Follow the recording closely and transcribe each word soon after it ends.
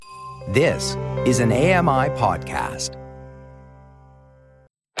This is an AMI podcast.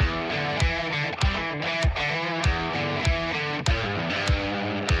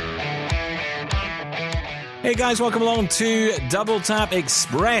 Hey guys, welcome along to Double Tap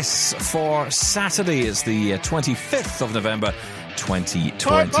Express for Saturday. It's the 25th of November,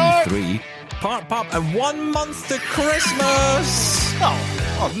 2023. Pop, and 1 month to Christmas!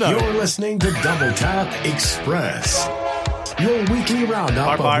 Oh no. You're listening to Double Tap Express, your weekly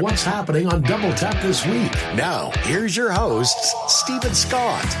roundup of what's happening on Double Tap this week. Now, here's your hosts, Stephen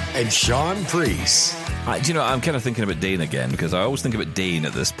Scott and Sean Priest. Do you know, I'm kind of thinking about Dane again, because I always think about Dane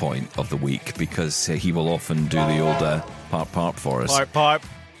at this point of the week, because he will often do the old parp for us.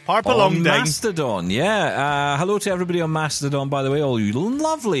 Parp along, Dane. Mastodon, yeah. Hello to everybody on Mastodon, by the way, all you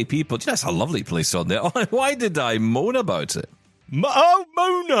lovely people. That's a lovely place on there. Why did I moan about it?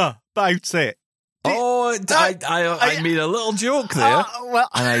 Mona about it. I made a little joke there, and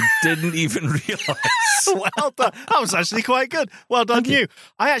I didn't even realise. Well done. That was actually quite good. Well done, you.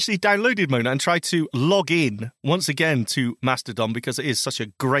 I actually downloaded Mona and tried to log in once again to Mastodon because it is such a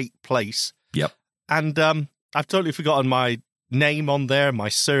great place. Yep. And I've totally forgotten my name on there, my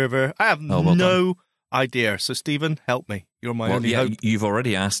server. I have no idea. So, Stephen, help me. You're my only hope. You've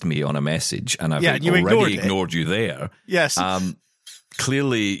already asked me on a message, and I've already ignored you there. Yes.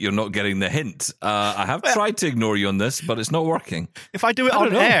 Clearly, you're not getting the hint. I have tried to ignore you on this, but it's not working. If I do it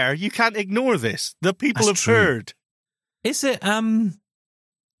on air, you can't ignore this. The people have heard. Is it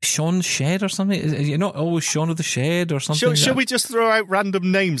Sean Shed or something? Is it not always Sean of the Shed or something? Should we just throw out random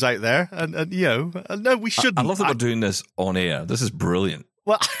names out there? And no, we shouldn't. I love that we're doing this on air. This is brilliant.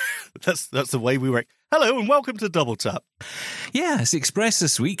 Well, that's the way we work. Hello and welcome to Double Tap. Yeah, it's Express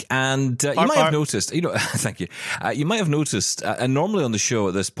this week, and you might have noticed, thank you. You might have noticed, and normally on the show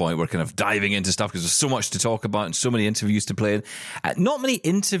at this point, we're kind of diving into stuff because there's so much to talk about and so many interviews to play in. Not many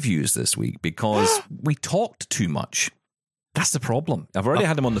interviews this week because we talked too much. That's the problem. I've already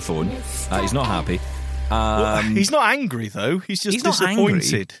had him on the phone. He's not happy. He's not angry, though. He's just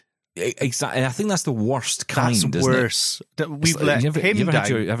disappointed. Exactly. I think that's the worst kind, isn't it? Worse. We've let him down.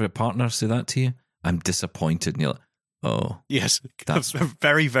 You ever had a partner say that to you? I'm disappointed. And you're like, oh. Yes, that's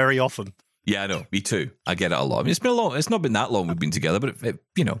very, very often. Yeah, I know. Me too. I get it a lot. I mean, it's been it's not been that long we've been together, but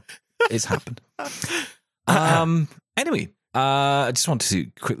it's happened. Anyway, I just wanted to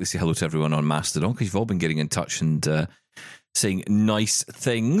quickly say hello to everyone on Mastodon because you've all been getting in touch and saying nice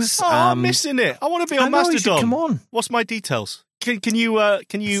things. Oh, I'm missing it. I want to be on Mastodon. Come on. What's my details? Can you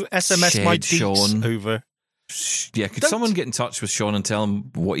SMS my deets over? Yeah, could someone get in touch with Sean and tell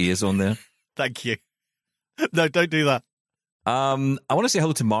him what he is on there? Thank you. No, don't do that. I want to say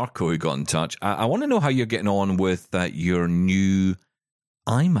hello to Marco who got in touch. I want to know how you're getting on with your new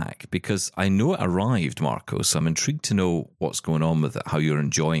iMac because I know it arrived, Marco, so I'm intrigued to know what's going on with it, how you're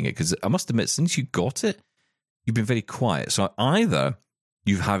enjoying it, because I must admit, since you got it, you've been very quiet. So either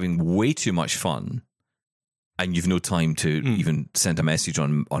you're having way too much fun and you've no time to even send a message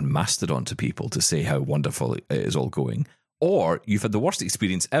on Mastodon to people to say how wonderful it is all going, or you've had the worst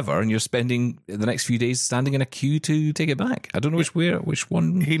experience ever and you're spending the next few days standing in a queue to take it back. I don't know which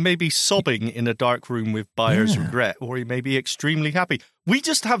one. He may be sobbing in a dark room with buyer's regret, or he may be extremely happy. We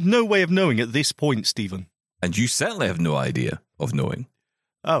just have no way of knowing at this point, Stephen. And you certainly have no idea of knowing.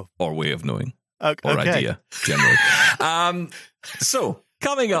 Oh. Or way of knowing. Okay. Or idea, generally. So,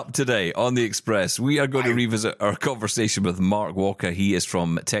 coming up today on The Express, we are going to revisit our conversation with Mark Walker. He is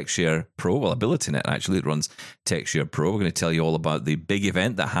from TechShare Pro, AbilityNet actually, it runs TechShare Pro. We're going to tell you all about the big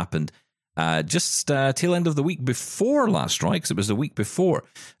event that happened just tail end of the week before last, right? Because it was the week before.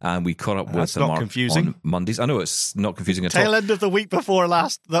 And we caught up with Mark on Mondays. I know it's not confusing at all. Tail end of the week before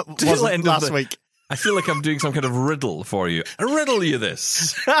last. That wasn't last week. I feel like I'm doing some kind of riddle for you. I riddle you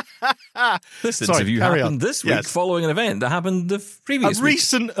this. This interview happened this week following an event that happened the previous week. A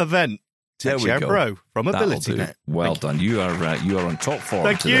recent event. TechShare Pro from AbilityNet. Well done. You are on top form.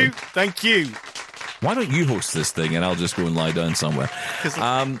 Thank you. Why don't you host this thing and I'll just go and lie down somewhere? Because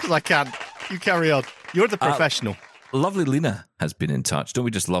I can. You carry on. You're the professional. Lovely Lena has been in touch. Don't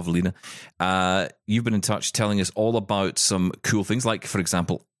we just love Lena? You've been in touch telling us all about some cool things, like, for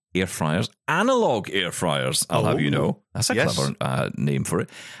example, air fryers, Analogue air fryers, I'll have you know. That's a clever name for it.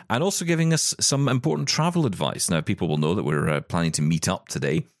 And also giving us some important travel advice. Now, people will know that we're planning to meet up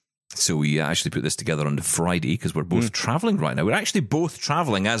today. So we actually put this together on the Friday because we're both traveling right now. We're actually both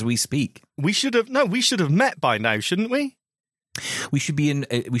traveling as we speak. We should have met by now, shouldn't we? We should be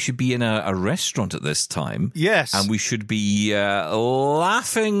in a restaurant at this time. Yes. And we should be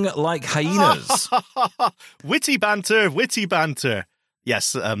laughing like hyenas. Witty banter.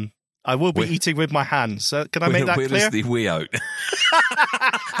 Yes, I will be eating with my hands. Can I make that clear? Where is the way out?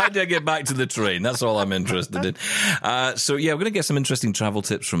 How do I get back to the train? That's all I'm interested in. So, we're going to get some interesting travel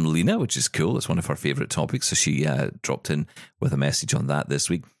tips from Lena, which is cool. It's one of our favourite topics. So she dropped in with a message on that this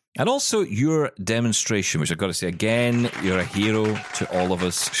week. And also your demonstration, which I've got to say, again, you're a hero to all of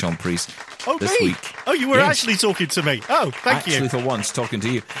us, Sean Priest. Oh, this me? week. Oh, you were actually talking to me. Oh, thank you. Actually, for once, talking to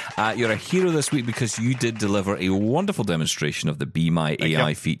you. You're a hero this week because you did deliver a wonderful demonstration of the Be My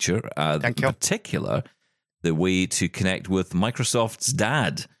AI feature. In particular, the way to connect with Microsoft's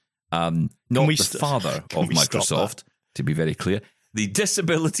dad. Not the father of Microsoft, to be very clear. The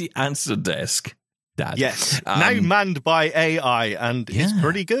Disability Answer Desk dad. Yes, now manned by AI, and it's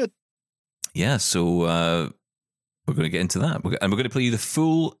pretty good. Yeah, so we're going to get into that. And we're going to play you the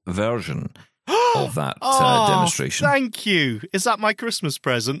full version of that demonstration. Thank you. Is that my Christmas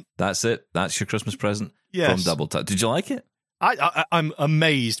present? That's it. That's your Christmas present from Double Tap. Did you like it? I'm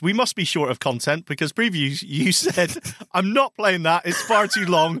amazed. We must be short of content because previews you said, I'm not playing that. It's far too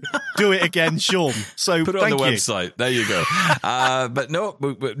long. Do it again, Sean. So put it on the website. There you go. But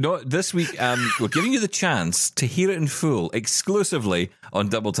no, this week we're giving you the chance to hear it in full, exclusively on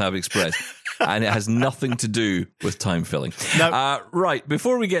Double Tap Express. And it has nothing to do with time filling. No. Right,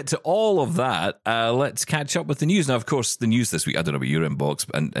 before we get to all of that, let's catch up with the news. Now, of course, the news this week, I don't know about your inbox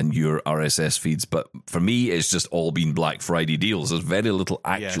and your RSS feeds, but for me, it's just all been Black Friday deals. There's very little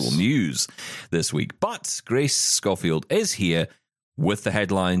actual news this week. But Grace Schofield is here with the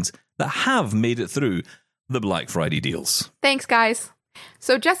headlines that have made it through the Black Friday deals. Thanks, guys.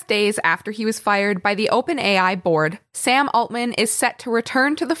 So just days after he was fired by the OpenAI board, Sam Altman is set to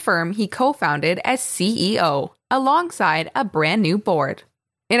return to the firm he co-founded as CEO, alongside a brand new board.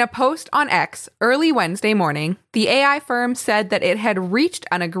 In a post on X early Wednesday morning, the AI firm said that it had reached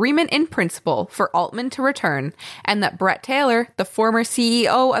an agreement in principle for Altman to return, and that Bret Taylor, the former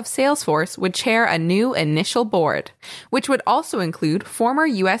CEO of Salesforce, would chair a new initial board, which would also include former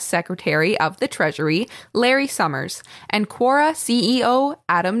U.S. Secretary of the Treasury, Larry Summers, and Quora CEO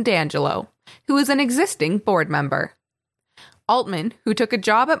Adam D'Angelo, who is an existing board member. Altman, who took a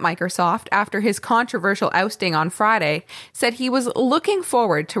job at Microsoft after his controversial ousting on Friday, said he was looking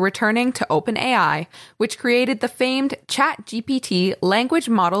forward to returning to OpenAI, which created the famed ChatGPT language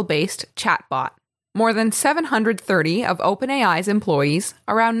model-based chatbot. More than 730 of OpenAI's employees,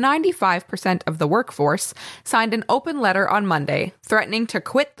 around 95% of the workforce, signed an open letter on Monday, threatening to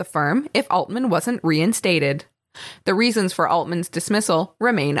quit the firm if Altman wasn't reinstated. The reasons for Altman's dismissal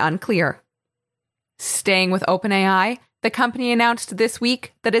remain unclear. Staying with OpenAI, the company announced this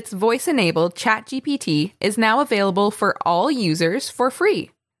week that its voice-enabled ChatGPT is now available for all users for free.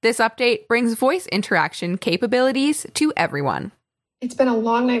 This update brings voice interaction capabilities to everyone. It's been a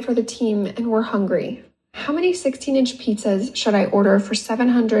long night for the team, and we're hungry. How many 16-inch pizzas should I order for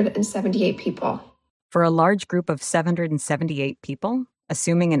 778 people? For a large group of 778 people,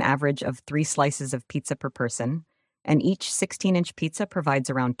 assuming an average of 3 slices of pizza per person, and each 16-inch pizza provides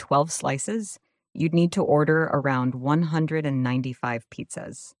around 12 slices, you'd need to order around 195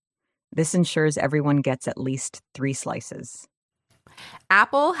 pizzas. This ensures everyone gets at least 3 slices.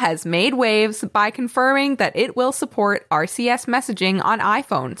 Apple has made waves by confirming that it will support RCS messaging on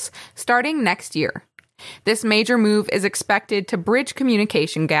iPhones starting next year. This major move is expected to bridge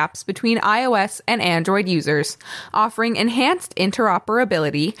communication gaps between iOS and Android users, offering enhanced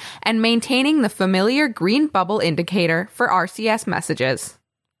interoperability and maintaining the familiar green bubble indicator for RCS messages.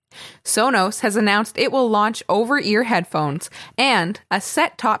 Sonos has announced it will launch over-ear headphones and a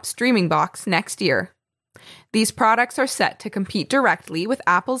set-top streaming box next year. These products are set to compete directly with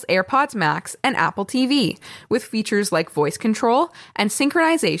Apple's AirPods Max and Apple TV, with features like voice control and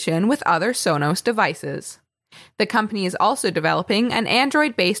synchronization with other Sonos devices. The company is also developing an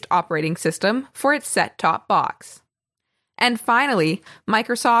Android-based operating system for its set-top box. And finally,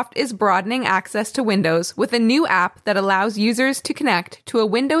 Microsoft is broadening access to Windows with a new app that allows users to connect to a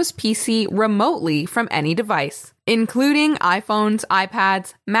Windows PC remotely from any device, including iPhones,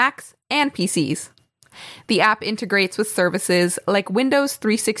 iPads, Macs, and PCs. The app integrates with services like Windows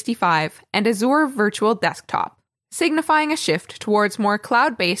 365 and Azure Virtual Desktop, signifying a shift towards more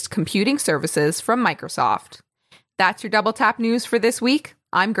cloud-based computing services from Microsoft. That's your Double Tap news for this week.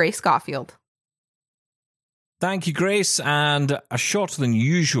 I'm Grace Schofield. Thank you, Grace. And a shorter than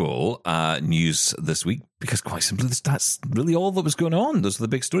usual news this week, because quite simply, that's really all that was going on. Those are the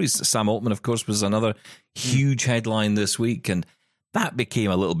big stories. Sam Altman, of course, was another huge headline this week, and that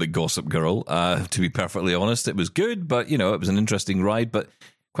became a little bit Gossip Girl, to be perfectly honest. It was good, but, it was an interesting ride. But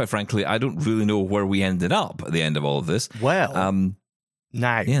quite frankly, I don't really know where we ended up at the end of all of this. Well,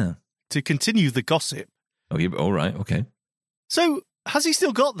 now, to continue the gossip. Oh, all right, okay. So, has he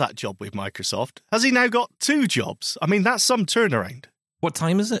still got that job with Microsoft? Has he now got 2 jobs? I mean, that's some turnaround. What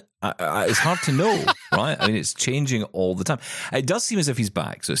time is it? It's hard to know, right? I mean, it's changing all the time. It does seem as if he's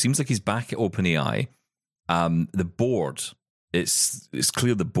back. So it seems like he's back at OpenAI. The board, it's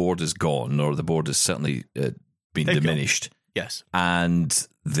clear the board is gone, or the board has certainly been diminished. Gone. Yes. And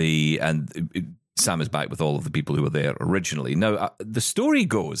Sam is back with all of the people who were there originally. Now, the story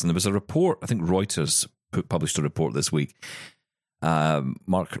goes, and there was a report, I think Reuters published a report this week.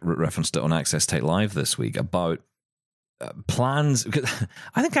 Mark referenced it on Access Tech Live this week about plans.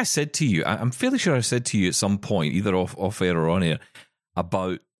 I think I said to you, I'm fairly sure I said to you at some point, either off air or on air,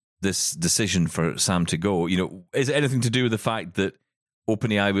 about this decision for Sam to go. You know, is it anything to do with the fact that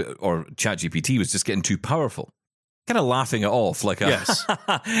OpenAI or ChatGPT was just getting too powerful? Kind of laughing it off like a yes.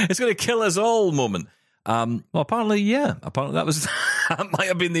 It's going to kill us all moment. Well, apparently, yeah. Apparently that might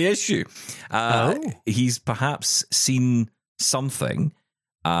have been the issue. He's perhaps seen something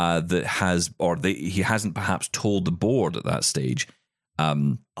that he hasn't perhaps told the board at that stage.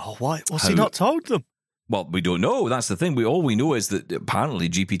 Why? What's he not told them? Well, we don't know. That's the thing. All we know is that apparently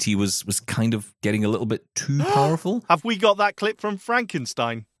GPT was kind of getting a little bit too powerful. Have we got that clip from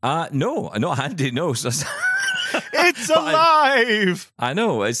Frankenstein? No, not handy. No. It's alive! I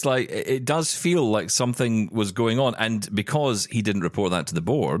know. It's like, it does feel like something was going on. And because he didn't report that to the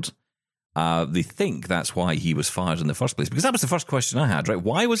board, they think that's why he was fired in the first place. Because that was the first question I had, right?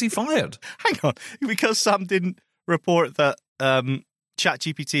 Why was he fired? Hang on. Because Sam didn't report that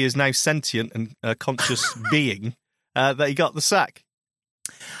ChatGPT is now sentient and a conscious being, that he got the sack.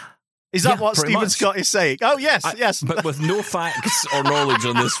 Is that what Stephen Scott is saying? Oh, yes, yes. But with no facts or knowledge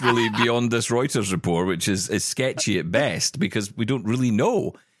on this really beyond this Reuters report, which is sketchy at best, because we don't really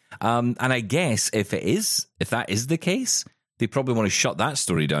know. And I guess if that is the case, they probably want to shut that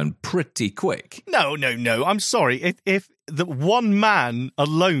story down pretty quick. No. I'm sorry. If the one man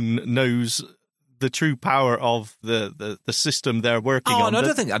alone knows the true power of the system they're working on. No, I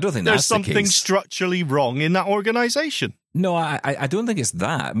don't think there's that's something the case. Structurally wrong in that organization. No, I don't think it's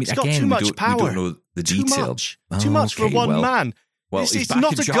that. I mean, it's got too much power. We don't know the detail. Too much for one man. Well, he's back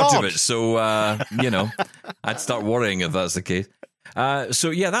not in a charge god. of it, so I'd start worrying if that's the case.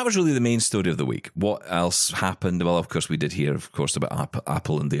 So yeah, that was really the main story of the week. What else happened? Well, of course, we did hear, of course, about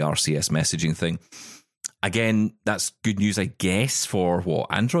Apple and the RCS messaging thing. Again, that's good news, I guess, for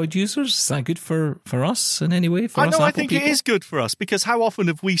Android users? Is that good for us in any way? I think it is good for us, because how often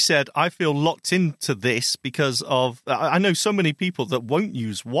have we said, I feel locked into this because of... I know so many people that won't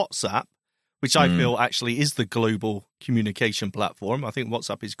use WhatsApp, which I feel actually is the global communication platform. I think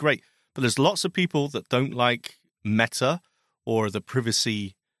WhatsApp is great. But there's lots of people that don't like Meta or the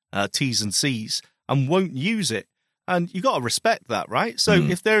privacy T's and C's and won't use it. And you got to respect that, right? So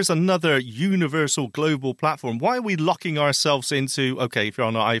if there's another universal global platform, why are we locking ourselves into, okay, if you're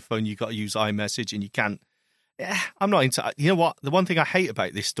on an iPhone, you got to use iMessage and you can't. I'm not into, you know what? The one thing I hate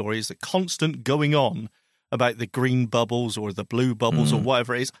about this story is the constant going on about the green bubbles or the blue bubbles or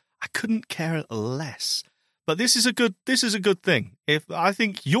whatever it is. I couldn't care less. But this is a good thing. I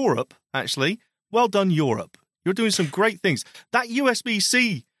think Europe, actually, well done, Europe. You're doing some great things. That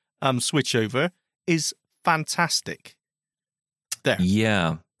USB-C switchover is fantastic. There.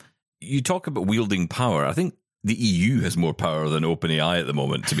 Yeah. You talk about wielding power. I think the EU has more power than OpenAI at the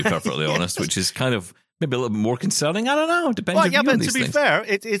moment, to be perfectly honest, which is kind of maybe a little bit more concerning. I don't know. Depends on you on these things. To be fair,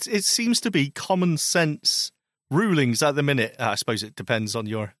 it seems to be common sense rulings at the minute. I suppose it depends on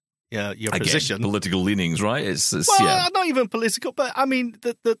your position. Political leanings, right? It's not even political, but I mean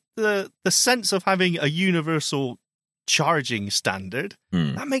the sense of having a universal charging standard,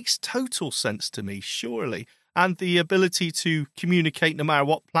 that makes total sense to me, surely. And the ability to communicate no matter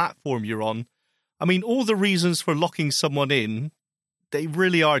what platform you're on. I mean, all the reasons for locking someone in, they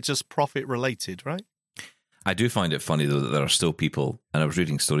really are just profit related, right? I do find it funny, though, that there are still people, and I was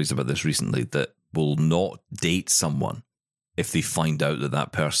reading stories about this recently, that will not date someone if they find out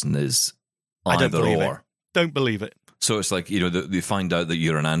that person is either or. Don't believe it. So it's like, they find out that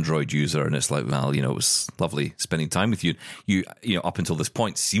you're an Android user, and it's like, well, it was lovely spending time with you. You up until this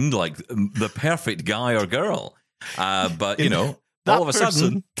point seemed like the perfect guy or girl. But, all of a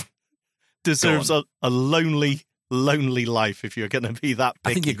sudden deserves a lonely life if you're going to be that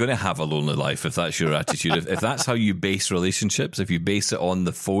picky. I think you're going to have a lonely life if that's your attitude. if that's how you base relationships, if you base it on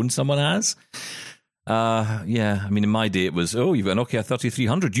the phone someone has. Yeah, I mean, in my day it was, you've got an Nokia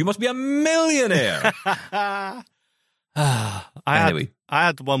 3300. You must be a millionaire. I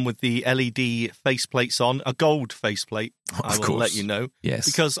had one with the LED faceplates on, a gold faceplate. I will let you know. Yes.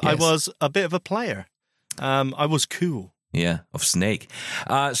 Because I was a bit of a player. I was cool. Yeah, of Snake.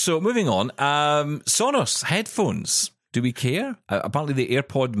 So moving on, Sonos headphones. Do we care? Apparently the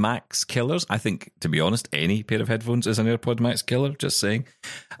AirPod Max killers. I think, to be honest, any pair of headphones is an AirPod Max killer, just saying.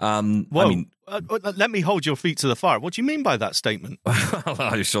 Let me hold your feet to the fire. What do you mean by that statement?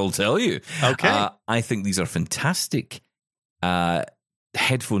 I shall tell you. Okay. I think these are fantastic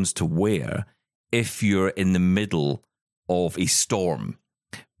headphones to wear if you're in the middle of a storm,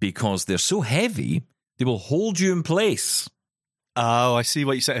 because they're so heavy, they will hold you in place. Oh, I see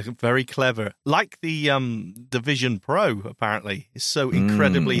what you say. Very clever. Like the Vision Pro, apparently. It's so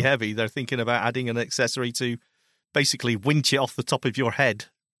incredibly heavy. They're thinking about adding an accessory to basically winch it off the top of your head.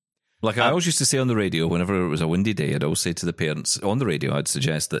 Like I always used to say on the radio, whenever it was a windy day, I'd always say to the parents on the radio, I'd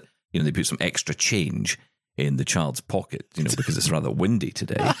suggest that, they put some extra change in the child's pocket, because it's rather windy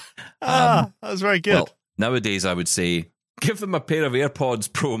today. That was very good. Well, nowadays I would say, give them a pair of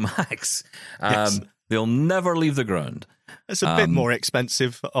AirPods Pro Max. Yes. They'll never leave the ground. It's a bit more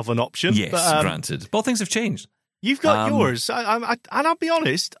expensive of an option. Yes, but, granted. Well, things have changed. You've got yours. And I'll be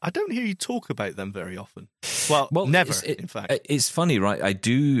honest, I don't hear you talk about them very often. Well never, in fact. It's funny, right?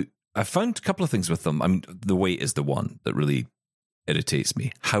 I found a couple of things with them. I mean, the weight is the one that really irritates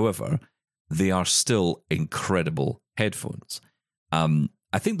me. However, they are still incredible headphones.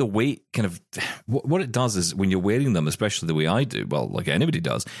 I think the weight kind of, what it does is when you're wearing them, especially the way I do, well, like anybody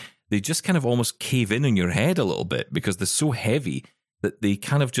does, they just kind of almost cave in on your head a little bit because they're so heavy that they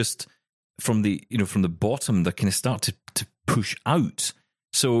kind of just, from the bottom, they kind of start to push out.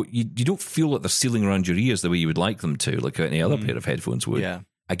 So you don't feel like they're sealing around your ears the way you would like them to, like any other pair of headphones would. Yeah.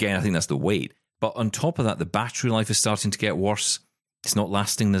 Again, I think that's the weight. But on top of that, the battery life is starting to get worse. It's not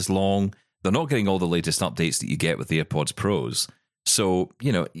lasting as long. They're not getting all the latest updates that you get with the AirPods Pros. So,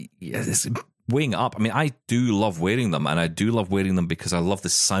 it's weighing up. I mean, I do love wearing them, and I do love wearing them because I love the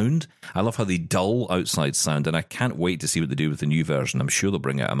sound. I love how they dull outside sound, and I can't wait to see what they do with the new version. I'm sure they'll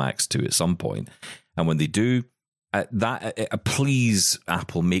bring out a Max 2 at some point. And when they do, please,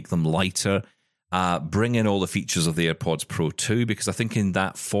 Apple, make them lighter. Bring in all the features of the AirPods Pro 2, because I think in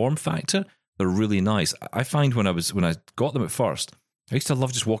that form factor, they're really nice. I find when I got them at first, I used to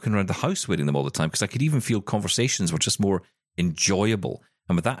love just walking around the house wearing them all the time because I could even feel conversations were just more enjoyable.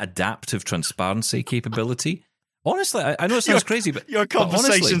 And with that adaptive transparency capability, honestly, I know it sounds crazy, but your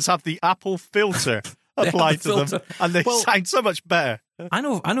conversations have the Apple filter applied to them, and they sound so much better. I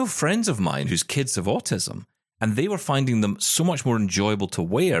know friends of mine whose kids have autism, and they were finding them so much more enjoyable to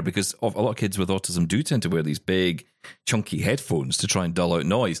wear because a lot of kids with autism do tend to wear these big, chunky headphones to try and dull out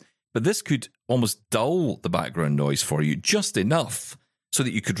noise. But this could almost dull the background noise for you just enough so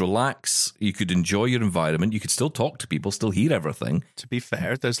that you could relax, you could enjoy your environment, you could still talk to people, still hear everything. To be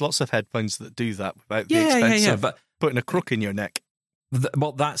fair, there's lots of headphones that do that without the expense of putting a crook in your neck.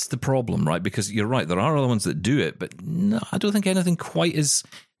 Well, that's the problem, right? Because you're right, there are other ones that do it, but no, I don't think anything quite is...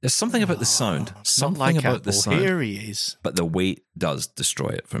 There's something about the sound. Something like about Apple. the sound. Here he is. But the weight does destroy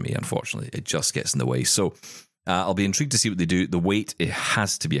it for me, unfortunately. It just gets in the way. So I'll be intrigued to see what they do. The weight, it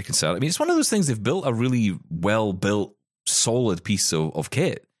has to be a concern. I mean, it's one of those things, they've built a really well-built, solid piece of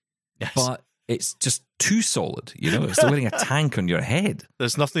kit. Yes. But it's just too solid. It's like wearing a tank on your head.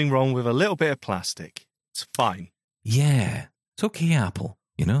 There's nothing wrong with a little bit of plastic. It's fine. Yeah. It's okay, Apple.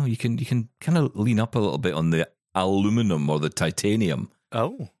 You can kind of lean up a little bit on the aluminum or the titanium.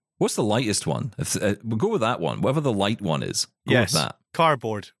 Oh. What's the lightest one? We'll go with that one. Whatever the light one is. Go with that.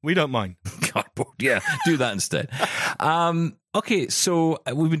 Cardboard. We don't mind. Cardboard. Yeah, do that instead. Okay, so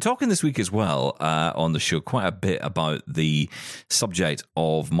we've been talking this week as well on the show quite a bit about the subject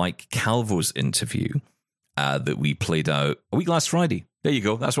of Mike Calvo's interview that we played out a week last Friday. There you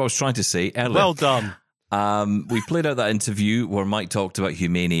go. That's what I was trying to say earlier. Well done. We played out that interview where Mike talked about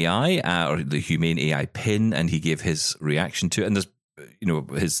Humane AI, or the Humane AI pin, and he gave his reaction to it. And there's,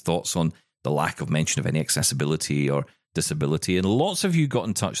 his thoughts on the lack of mention of any accessibility or disability. And lots of you got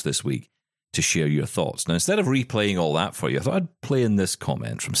in touch this week to share your thoughts. Now, instead of replaying all that for you, I thought I'd play in this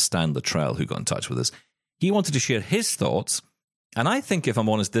comment from Stan Luttrell, who got in touch with us. He wanted to share his thoughts. And I think, if I'm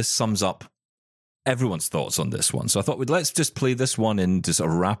honest, this sums up everyone's thoughts on this one. So I thought let's just play this one in to sort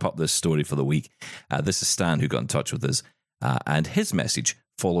of wrap up this story for the week. This is Stan who got in touch with us and his message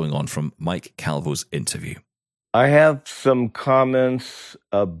following on from Mike Calvo's interview. I have some comments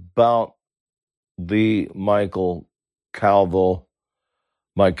about the Mike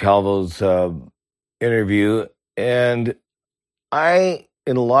Calvo's interview, and I,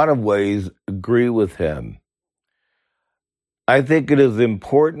 in a lot of ways, agree with him. I think it is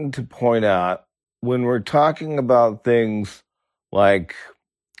important to point out when we're talking about things like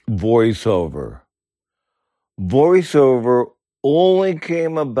voiceover only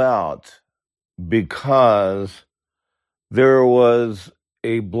came about because there was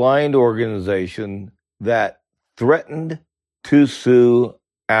a blind organization that threatened to sue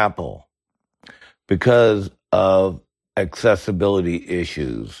Apple because of accessibility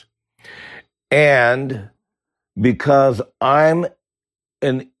issues. And because I'm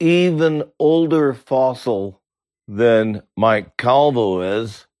an even older fossil than Mike Calvo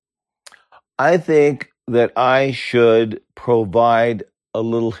is, I think that I should provide a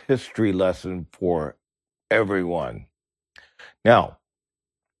little history lesson for everyone. Now,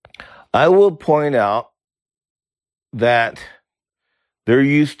 I will point out that there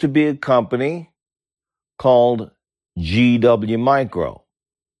used to be a company called GW Micro.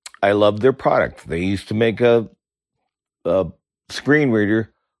 I love their product. They used to make a screen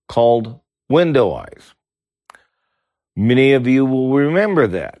reader called Window Eyes. Many of you will remember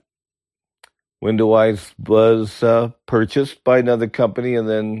that. Window Eyes was purchased by another company, and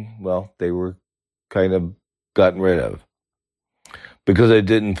then, well, they were kind of gotten rid of because it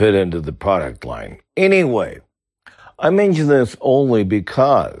didn't fit into the product line. Anyway, I mention this only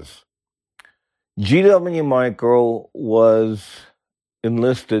because GW Micro was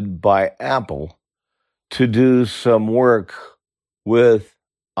enlisted by Apple to do some work with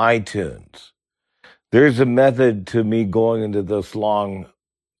iTunes. There's a method to me going into this long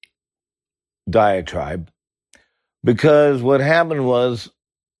diatribe, because what happened was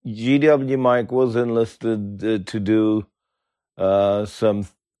GW Mike was enlisted to do some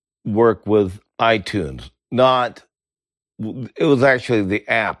work with iTunes. It was actually the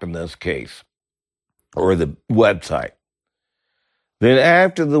app in this case, or the website. Then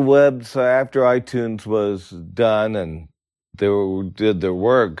after iTunes was done and they did their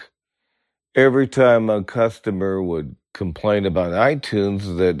work, every time a customer would complain about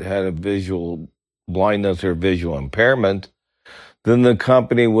iTunes that had a visual blindness or visual impairment, then the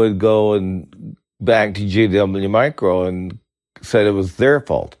company would go and back to GW Micro and said it was their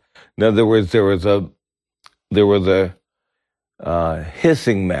fault. In other words, there was a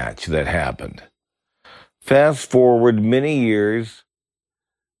hissing match that happened. Fast forward many years,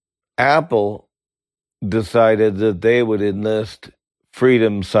 Apple decided that they would enlist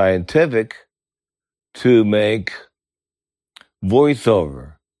Freedom Scientific to make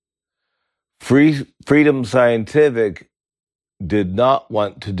voiceover. Freedom Scientific did not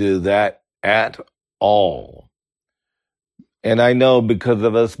want to do that at all. And I know because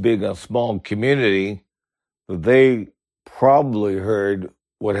of us being a small community, they probably heard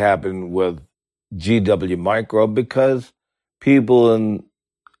what happened with GW Micro, because people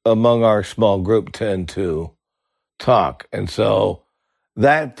among our small group tend to talk. And so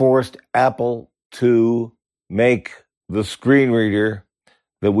that forced Apple to make the screen reader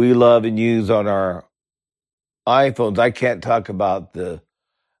that we love and use on our iPhones. I can't talk about the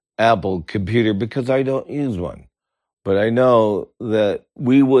Apple computer because I don't use one. But I know that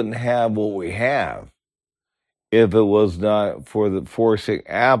we wouldn't have what we have if it was not for the forcing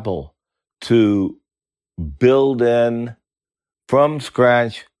Apple to build in from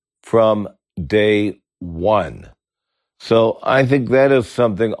scratch from day one. So I think that is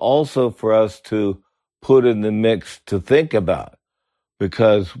something also for us to put in the mix to think about,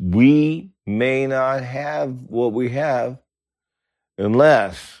 because we may not have what we have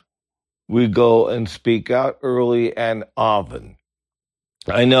unless we go and speak out early and often.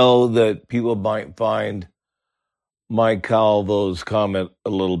 I know that people might find Mike Calvo's comment a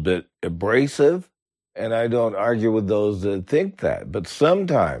little bit abrasive, and I don't argue with those that think that. But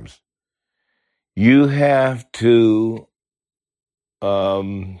sometimes you have to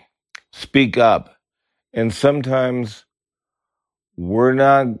speak up, and sometimes we're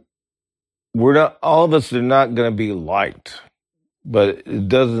not. All of us are not going to be liked, but it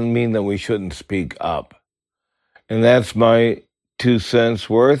doesn't mean that we shouldn't speak up. And that's my 2 cents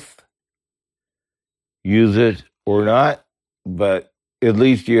worth. Use it or not, but at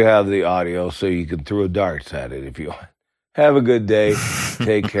least you have the audio so you can throw darts at it if you want. Have a good day.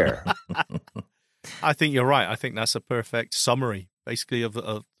 Take care. I think you're right. I think that's a perfect summary, basically, of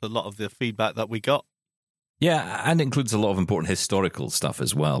a lot of the feedback that we got. Yeah, and it includes a lot of important historical stuff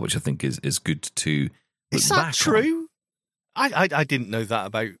as well, which I think is good to look Is that back true? I didn't know that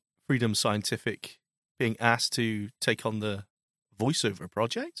about Freedom Scientific being asked to take on the voiceover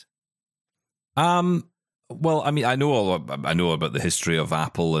project. Well, I mean, I know about the history of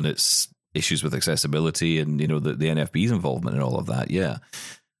Apple and its issues with accessibility, and the NFB's involvement in all of that. Yeah,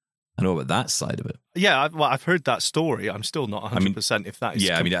 I know about that side of it. Yeah, I've heard that story. I'm still not 100% if that is.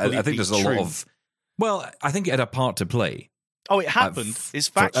 Yeah, I mean, I think there's a lot of. Well, I think it had a part to play. Oh, it happened. It's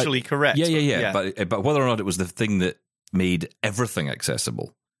factually correct. Yeah. But whether or not it was the thing that made everything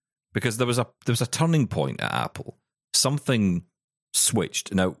accessible, because there was a turning point at Apple. Something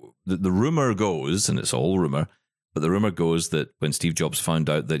switched. Now, the rumor goes, and it's all rumor, But the rumor goes that when Steve Jobs found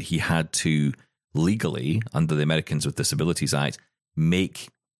out that he had to legally, under the Americans with Disabilities Act, make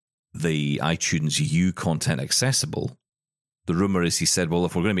the iTunes U content accessible, the rumor is he said, well,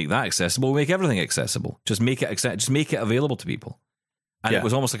 if we're going to make that accessible, we'll make everything accessible. Just make it available to people. And it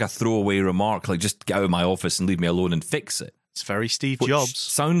was almost like a throwaway remark, like, just get out of my office and leave me alone and fix it. It's very Steve Which Jobs.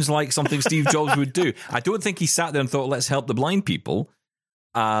 Sounds like something Steve Jobs would do. I don't think he sat there and thought, let's help the blind people.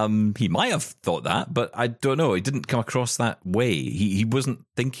 He might have thought that, but I don't know. He didn't come across that way. He wasn't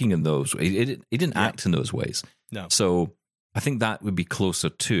thinking in those ways. He didn't act in those ways. No. So I think that would be closer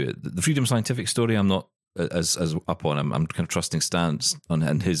to it. The Freedom Scientific story, I'm not as up on. I'm kind of trusting Stan's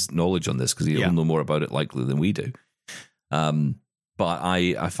and his knowledge on this because he'll know more about it likely than we do. But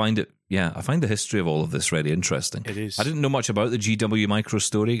I find it, I find the history of all of this really interesting. It is. I didn't know much about the GW Micro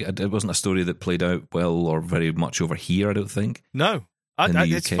story. It wasn't a story that played out well or very much over here, I don't think. No.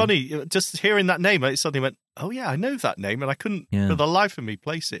 It's UK. funny, just hearing that name, I suddenly went, oh yeah, I know that name, and I couldn't for the life of me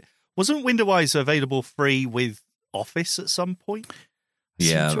place it. Wasn't Windows available free with Office at some point?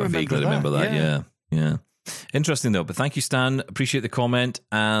 I vaguely remember that. Yeah. Interesting though, but thank you, Stan. Appreciate the comment,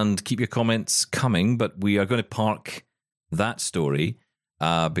 and keep your comments coming, but we are going to park that story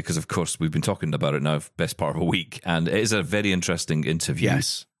because, of course, we've been talking about it now for the best part of a week, and it is a very interesting interview.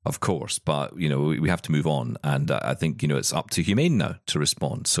 Yes. Of course, but, we have to move on, and I think, it's up to Humane now to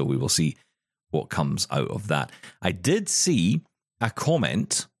respond, so we will see what comes out of that. I did see a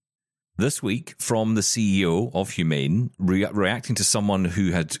comment this week from the CEO of Humane reacting to someone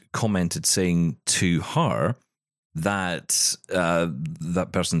who had commented saying to her that that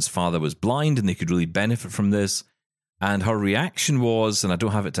person's father was blind and they could really benefit from this. And her reaction was, and I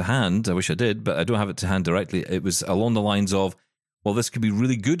don't have it to hand, I wish I did, but I don't have it to hand directly, it was along the lines of, well, this could be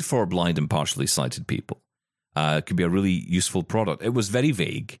really good for blind and partially sighted people. It could be a really useful product. It was very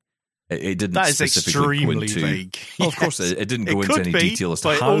vague. It didn't that is specifically extremely go into, vague. Well, of course, it didn't go into any be, detail as to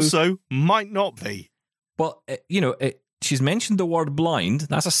but how. It also might not be. Well, she's mentioned the word blind.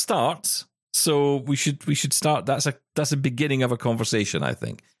 That's a start. So we should start. That's a beginning of a conversation, I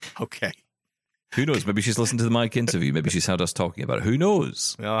think. Okay. Who knows? Maybe she's listened to the Mike interview. Maybe she's heard us talking about it. Who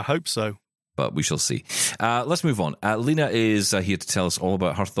knows? Yeah, I hope so. But we shall see. Let's move on. Lena is here to tell us all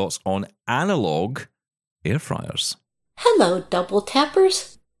about her thoughts on Analogue air fryers. Hello, Double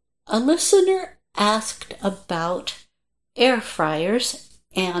Tappers. A listener asked about air fryers,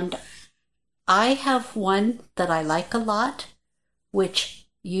 and I have one that I like a lot, which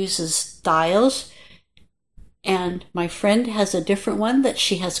uses dials, and my friend has a different one that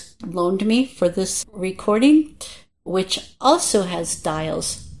she has loaned me for this recording, which also has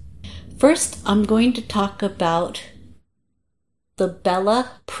dials. First, I'm going to talk about the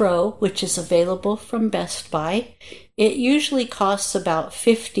Bella Pro, which is available from Best Buy. It usually costs about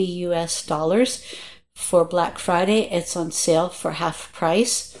 $50 US. For Black Friday, it's on sale for half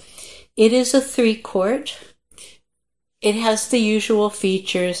price. It is a 3-quart. It has the usual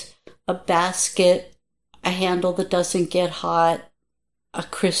features: a basket, a handle that doesn't get hot, a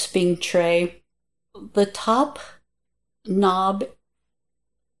crisping tray. The top knob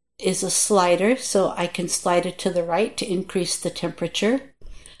is a slider, so I can slide it to the right to increase the temperature.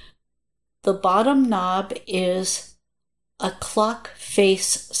 The bottom knob is a clock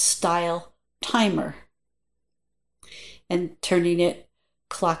face style timer, and turning it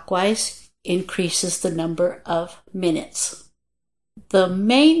clockwise increases the number of minutes. The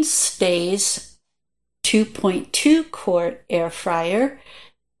Mainstays 2.2 quart air fryer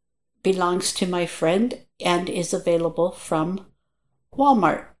belongs to my friend and is available from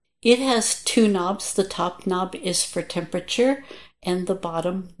Walmart. It has 2 knobs. The top knob is for temperature and the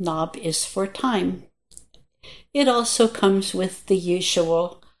bottom knob is for time. It also comes with the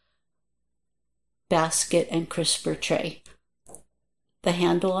usual basket and crisper tray. The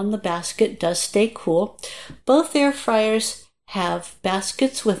handle on the basket does stay cool. Both air fryers have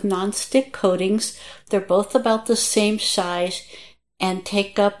baskets with non-stick coatings. They're both about the same size and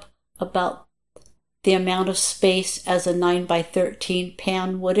take up about the amount of space as a 9x13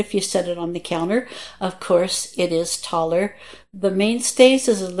 pan would if you set it on the counter. Of course, it is taller. The Mainstays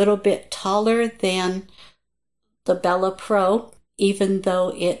is a little bit taller than the Bella Pro, even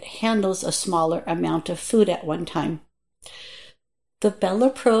though it handles a smaller amount of food at one time. The Bella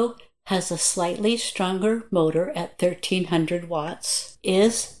Pro has a slightly stronger motor at 1300 watts,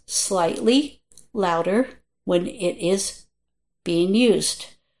 is slightly louder when it is being used.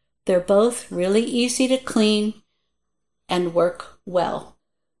 They're both really easy to clean and work well.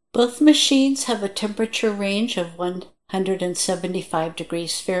 Both machines have a temperature range of 175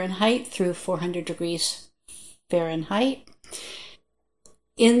 degrees Fahrenheit through 400 degrees Fahrenheit.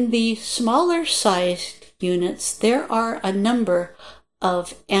 In the smaller sized units, there are a number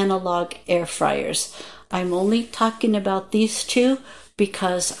of Analogue air fryers. I'm only talking about these two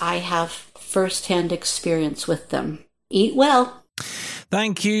because I have first-hand experience with them. Eat well.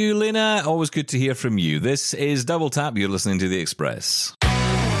 Thank you, Lena. Always good to hear from you. This is Double Tap. You're listening to The Express.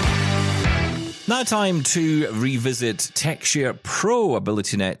 Now time to revisit TechShare Pro,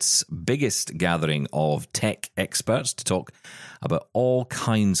 AbilityNet's biggest gathering of tech experts, to talk about all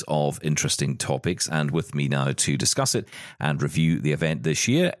kinds of interesting topics. And with me now to discuss it and review the event this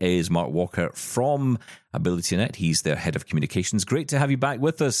year is Mark Walker from AbilityNet. He's their head of communications. Great to have you back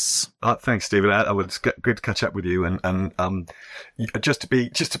with us. Thanks, Stephen. It's good to catch up with you. And just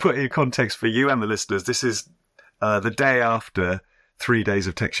to put it in context for you and the listeners, this is the day after 3 days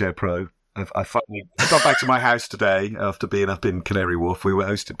of TechShare Pro. I finally got back to my house today after being up in Canary Wharf. We were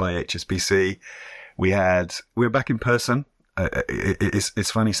hosted by HSBC. We were back in person. It's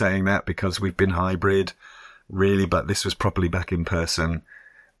funny saying that because we've been hybrid, really, but this was properly back in person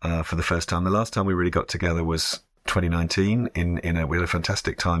for the first time. The last time we really got together was 2019. We had a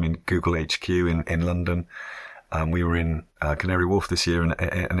fantastic time in Google HQ in London. We were in Canary Wharf this year and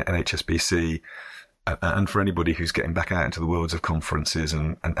HSBC. And for anybody who's getting back out into the worlds of conferences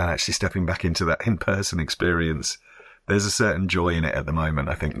and actually stepping back into that in-person experience, there's a certain joy in it at the moment.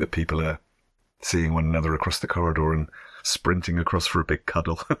 I think that people are seeing one another across the corridor and sprinting across for a big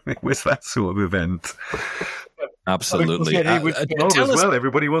cuddle. It was that sort of event. Absolutely.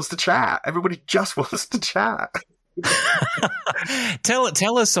 Everybody wants to chat. Everybody just wants to chat.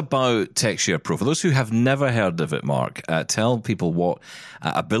 Tell us about TechShare Pro. For those who have never heard of it, Mark, tell people what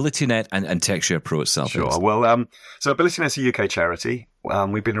AbilityNet and TechShare Pro itself is. Sure. Well, so AbilityNet's a UK charity.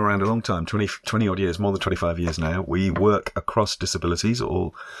 We've been around a long time, 20 odd years, more than 25 years now. We work across disabilities,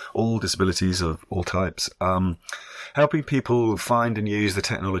 all disabilities of all types, helping people find and use the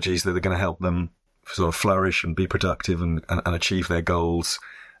technologies that are going to help them sort of flourish and be productive and achieve their goals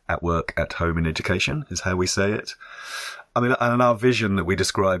at work, at home, in education, is how we say it. I mean, and our vision that we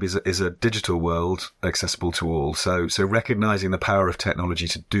describe is a digital world accessible to all. So recognizing the power of technology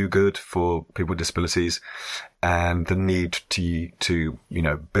to do good for people with disabilities and the need to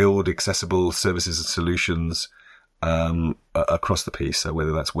build accessible services and solutions across the piece. So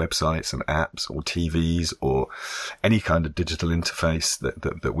whether that's websites and apps or TVs or any kind of digital interface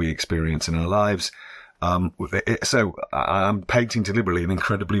that we experience in our lives. So I'm painting deliberately an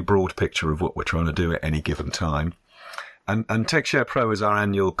incredibly broad picture of what we're trying to do at any given time. And TechShare Pro is our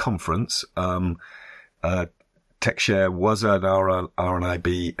annual conference. TechShare was an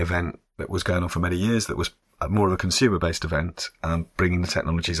RNIB event that was going on for many years, that was more of a consumer-based event, bringing the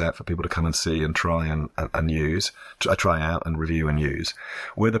technologies out for people to come and see and try and use, try out and review and use.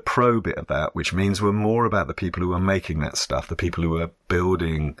 We're the pro bit of that, which means we're more about the people who are making that stuff, the people who are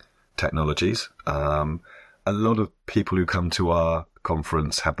building technologies. A lot of people who come to our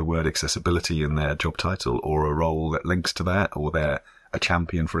conference have the word accessibility in their job title or a role that links to that, or they're a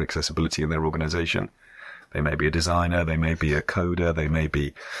champion for accessibility in their organization. They may be a designer, they may be a coder, they may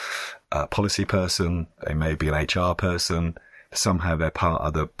be a policy person, they may be an HR person. Somehow they're part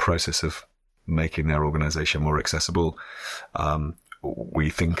of the process of making their organization more accessible. We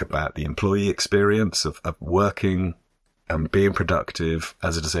think about the employee experience of working and being productive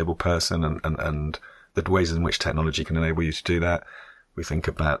as a disabled person and the ways in which technology can enable you to do that. We think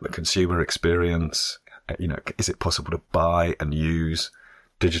about the consumer experience. Is it possible to buy and use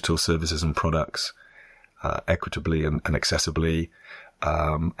digital services and products equitably and accessibly?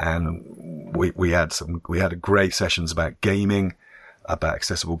 And we had great sessions about gaming, about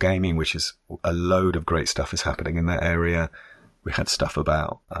accessible gaming, which is a load of great stuff is happening in that area. We had stuff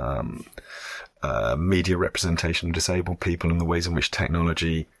about media representation of disabled people and the ways in which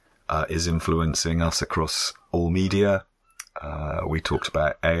technology is influencing us across all media. We talked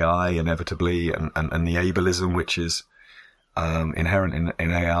about AI inevitably and the ableism which is inherent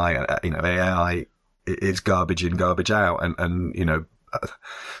in AI. AI is garbage in, garbage out, and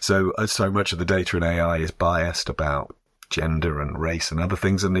so much of the data in AI is biased about gender and race and other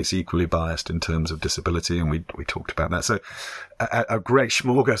things, and it's equally biased in terms of disability, and we talked about that. So a great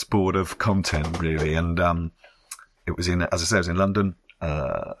smorgasbord of content, really. And it was as I say, it was in London,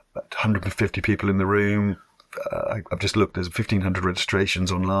 150 people in the room. I've just looked, there's 1,500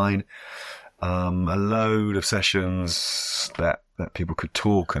 registrations online, a load of sessions that people could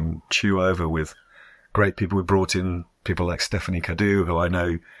talk and chew over with great people. We brought in people like Stephanie Cadu, who I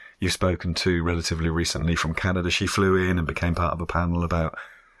know you've spoken to relatively recently from Canada. She flew in and became part of a panel about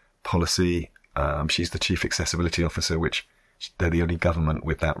policy. She's the Chief Accessibility Officer, which they're the only government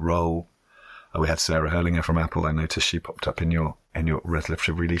with that role. We had Sarah Herlinger from Apple. I noticed she popped up in your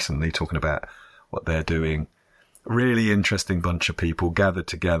relatively recently talking about what they're doing. Really interesting bunch of people gathered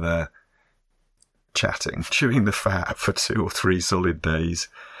together, chatting, chewing the fat for 2 or 3 solid days.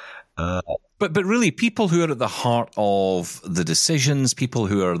 But really, people who are at the heart of the decisions, people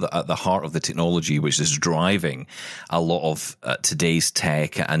who are at the heart of the technology, which is driving a lot of today's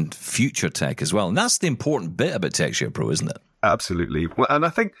tech and future tech as well. And that's the important bit about TechShare Pro, isn't it? Absolutely. Well, and I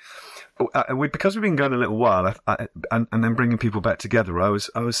think because we've been going a little while, and then bringing people back together, I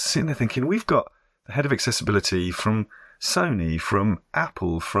was sitting there thinking, we've got the head of accessibility from Sony, from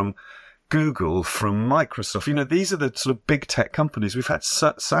Apple, from Google, from Microsoft. These are the sort of big tech companies. We've had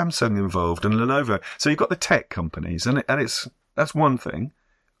Samsung involved and Lenovo. So you've got the tech companies, and that's one thing.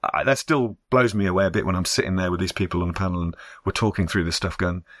 That still blows me away a bit when I'm sitting there with these people on the panel and we're talking through this stuff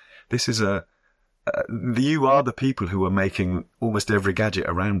going, this is you are the people who are making almost every gadget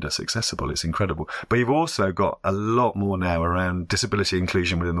around us accessible. It's incredible. But you've also got a lot more now around disability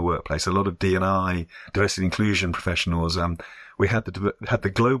inclusion within the workplace. A lot of D&I, diversity inclusion professionals. We had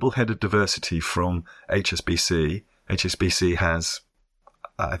the global head of diversity from HSBC. HSBC has,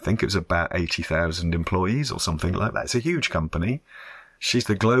 I think it was about 80,000 employees or something like that. It's a huge company. She's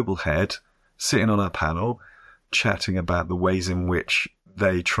the global head, sitting on our panel, chatting about the ways in which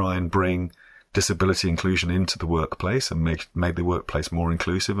they try and bring disability inclusion into the workplace and make the workplace more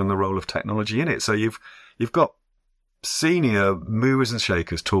inclusive, and the role of technology in it. So you've got senior movers and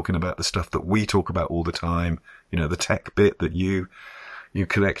shakers talking about the stuff that we talk about all the time, the tech bit that you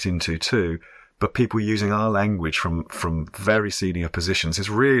connect into too, but people using our language from very senior positions. Is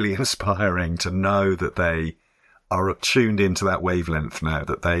really inspiring to know that they are tuned into that wavelength now,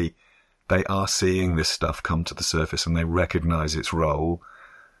 that they are seeing this stuff come to the surface and they recognize its role.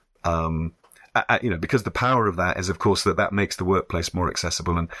 Because the power of that is, of course, that makes the workplace more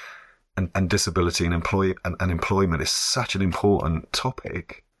accessible, and disability and employment is such an important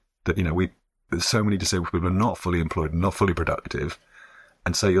topic that, there's so many disabled people are not fully employed, not fully productive.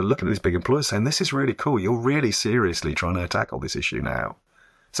 And so you're looking at these big employers saying, this is really cool. You're really seriously trying to tackle this issue now.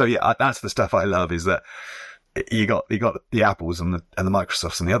 So yeah, that's the stuff I love, is that you got the Apples and the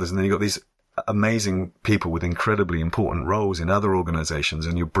Microsofts and the others, and then you got these amazing people with incredibly important roles in other organizations,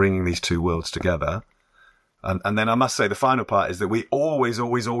 and you're bringing these two worlds together. And then I must say the final part is that we always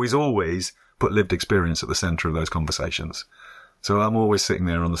put lived experience at the center of those conversations. So I'm always sitting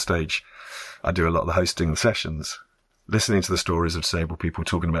there on the stage. I do a lot of the hosting sessions, listening to the stories of disabled people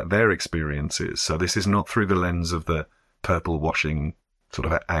talking about their experiences. So this is not through the lens of the purple washing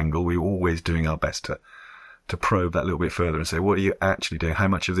sort of angle. We're always doing our best to probe that a little bit further and say, what are you actually doing? How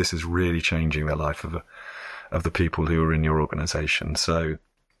much of this is really changing the life of the people who are in your organization? So,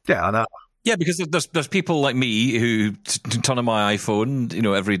 yeah, I know. Yeah, because there's people like me who turn on my iPhone,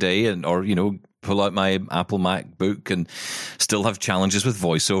 every day, or pull out my Apple MacBook and still have challenges with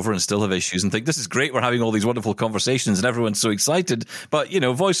VoiceOver and still have issues and think, this is great, we're having all these wonderful conversations and everyone's so excited, but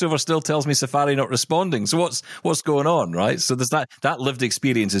VoiceOver still tells me Safari not responding. So what's going on, right? So there's that lived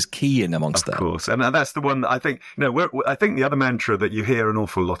experience is key in amongst that. Of course, and that's the one that I think, I think the other mantra that you hear an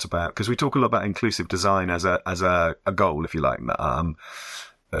awful lot about, because we talk a lot about inclusive design as a goal, if you like.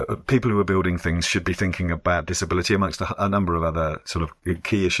 People who are building things should be thinking about disability amongst a number of other sort of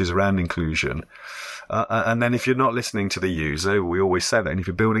key issues around inclusion. And then if you're not listening to the user, we always say that. And if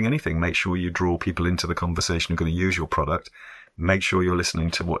you're building anything, make sure you draw people into the conversation who are going to use your product. Make sure you're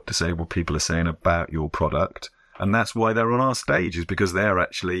listening to what disabled people are saying about your product. And that's why they're on our stage, is because they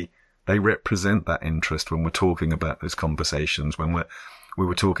represent that interest when we're talking about those conversations, when we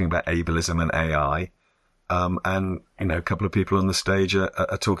were talking about ableism and AI. And a couple of people on the stage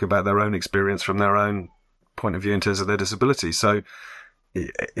are talking about their own experience from their own point of view in terms of their disability. So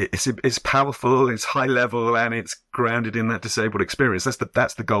it's powerful, it's high level, and it's grounded in that disabled experience.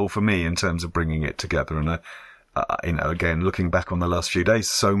 That's the goal for me in terms of bringing it together. And again, looking back on the last few days,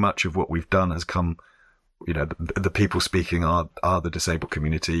 so much of what we've done has come. The people speaking are the disabled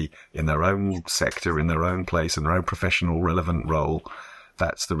community in their own sector, in their own place, in their own professional relevant role.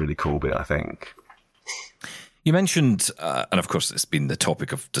 That's the really cool bit, I think. You mentioned, and of course it's been the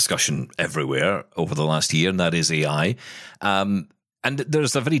topic of discussion everywhere over the last year, and that is AI. And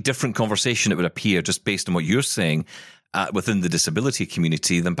there's a very different conversation, it would appear, just based on what you're saying, within the disability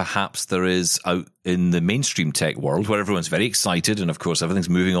community than perhaps there is out in the mainstream tech world, where everyone's very excited and, of course, everything's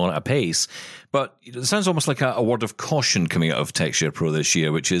moving on at a pace. But it sounds almost like a word of caution coming out of TechShare Pro this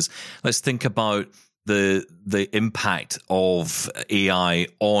year, which is, let's think about the impact of AI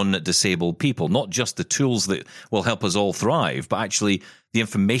on disabled people, not just the tools that will help us all thrive, but actually the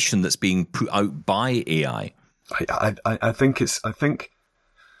information that's being put out by AI. I think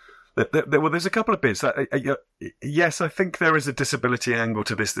Well, there's a couple of bits. Yes, I think there is a disability angle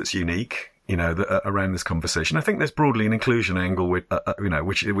to this that's unique, around this conversation. I think there's broadly an inclusion angle, with,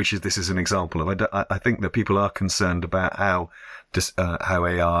 which is this is an example of. I think that people are concerned about how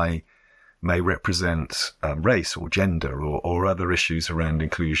AI may represent race or gender or other issues around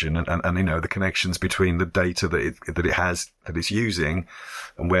inclusion, and the connections between the data that it's using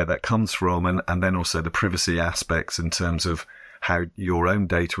and where that comes from, and then also the privacy aspects in terms of how your own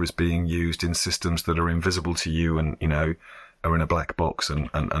data is being used in systems that are invisible to you and, are in a black box, and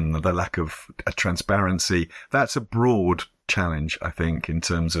the lack of transparency. That's a broad challenge, I think, in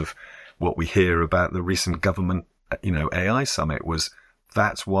terms of what we hear about the recent government, AI summit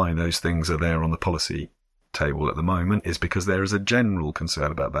that's why those things are there on the policy table at the moment, is because there is a general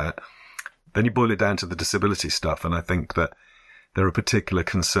concern about that. Then you boil it down to the disability stuff, and I think that there are particular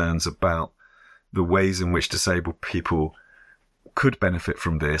concerns about the ways in which disabled people could benefit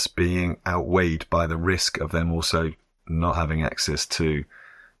from this being outweighed by the risk of them also not having access to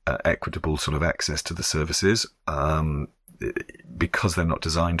equitable sort of access to the services, because they're not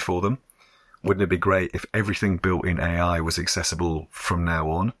designed for them. Wouldn't it be great if everything built in AI was accessible from now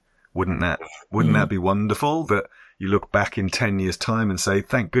on? Wouldn't that be wonderful? That you look back in 10 years' time and say,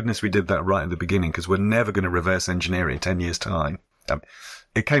 thank goodness we did that right at the beginning, because we're never going to reverse engineer it in 10 years' time.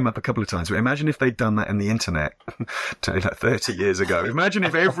 It came up a couple of times, but imagine if they'd done that in the internet 30 years ago. Imagine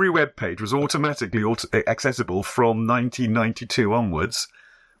if every web page was automatically accessible from 1992 onwards.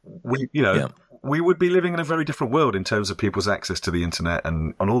 We would be living in a very different world in terms of people's access to the internet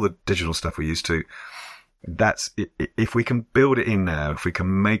and on all the digital stuff we're used to. That's if we can build it in now, if we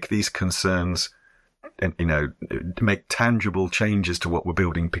can make these concerns and, make tangible changes to what we're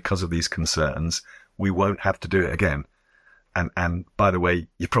building because of these concerns, we won't have to do it again. And by the way,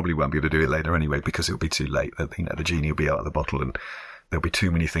 you probably won't be able to do it later anyway, because it'll be too late. The genie will be out of the bottle, and there'll be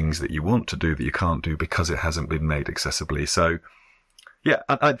too many things that you want to do that you can't do because it hasn't been made accessibly. So, yeah,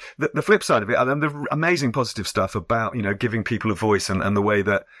 the flip side of it, and the amazing positive stuff about, giving people a voice and the way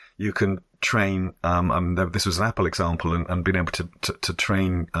that you can train, this was an Apple example, and being able to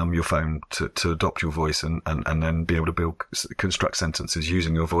train, your phone to adopt your voice and then be able to construct sentences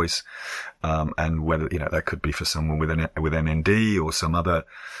using your voice. And whether, that could be for someone with NND or some other,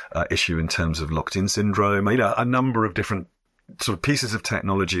 issue in terms of locked-in syndrome, a number of different sort of pieces of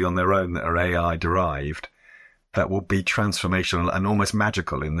technology on their own that are AI derived, that will be transformational and almost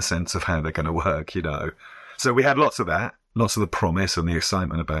magical in the sense of how they're going to work, So we had lots of that, lots of the promise and the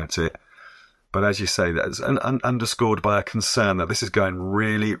excitement about it. But as you say, that's underscored by a concern that this is going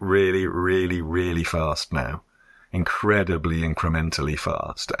really, really, really, really fast now. Incredibly, incrementally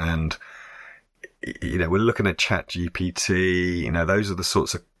fast. And, we're looking at ChatGPT, those are the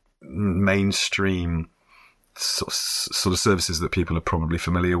sorts of mainstream sort of services that people are probably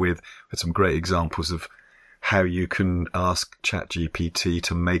familiar with. There's some great examples of how you can ask ChatGPT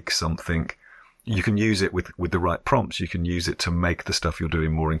to make something. You can use it with the right prompts. You can use it to make the stuff you're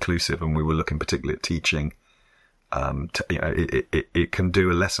doing more inclusive. And we were looking particularly at teaching. It can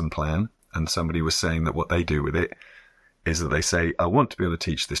do a lesson plan. And somebody was saying that what they do with it is that they say, I want to be able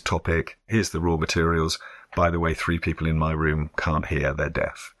to teach this topic. Here's the raw materials. By the way, 3 people in my room can't hear. They're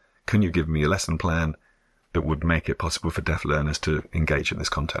deaf. Can you give me a lesson plan that would make it possible for deaf learners to engage in this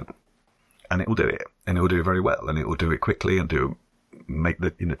content? And it will do it, and it will do it very well, and it will do it quickly, and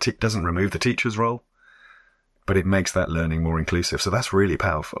doesn't remove the teacher's role, but it makes that learning more inclusive. So that's really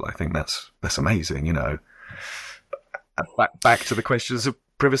powerful. I think that's amazing. Back to the questions of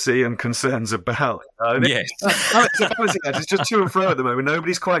privacy and concerns about. Yes, it's just to and fro at the moment.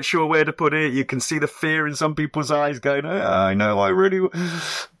 Nobody's quite sure where to put it. You can see the fear in some people's eyes, going, "I know, I really,"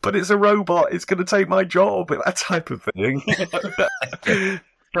 but it's a robot. It's going to take my job. That type of thing.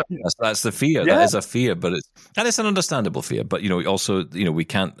 That's the fear. Yeah. That is a fear, but it's an understandable fear. But also, we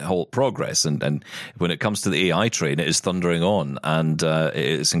can't halt progress, and when it comes to the AI train, it is thundering on, and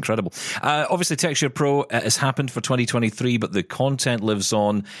it's incredible. Obviously, TechShare Pro has happened for 2023, but the content lives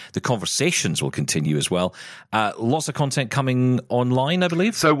on. The conversations will continue as well. Lots of content coming online, I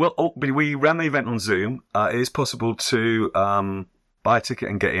believe. So we ran the event on Zoom. It is possible to buy a ticket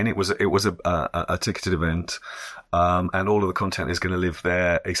and get in. It was a ticketed event. And all of the content is going to live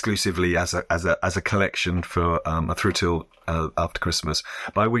there exclusively as a collection for through till after Christmas,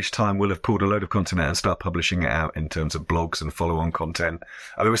 by which time we'll have pulled a load of content out and start publishing it out in terms of blogs and follow-on content.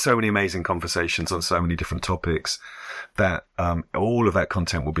 There were so many amazing conversations on so many different topics that all of that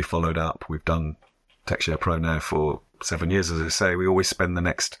content will be followed up. We've done TechShare Pro now for 7 years, as I say, we always spend the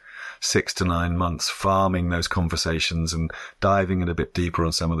next 6 to 9 months farming those conversations and diving in a bit deeper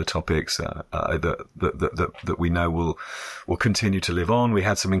on some of the topics that we know will continue to live on. We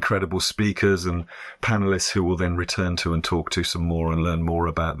had some incredible speakers and panelists who will then return to and talk to some more and learn more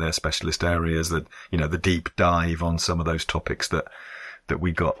about their specialist areas, that, you know, the deep dive on some of those topics that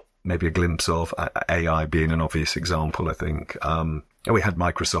we got maybe a glimpse of, AI being an obvious example, I think. And we had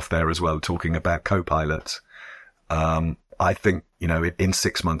Microsoft there as well, talking about Copilot. I think, you know, in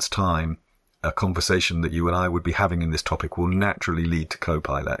 6 months' time, a conversation that you and I would be having in this topic will naturally lead to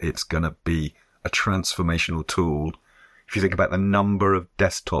Copilot. It's going to be a transformational tool. If you think about the number of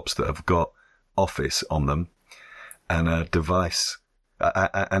desktops that have got Office on them, and a device,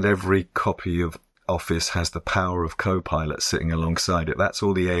 and every copy of Office has the power of Copilot sitting alongside it. That's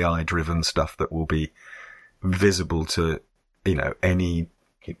all the AI-driven stuff that will be visible to, you know, any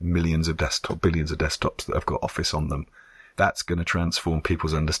billions of desktops that have got Office on them. That's going to transform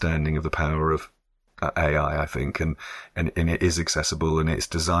people's understanding of the power of AI, I think, and it is accessible, and it's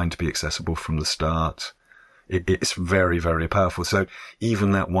designed to be accessible from the start. It's very, very powerful. So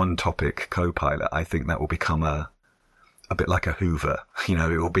even that one topic, Copilot, I think that will become a bit like a Hoover. You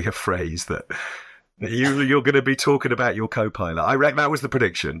know, it will be a phrase that you're going to be talking about your Copilot. I reckon that was the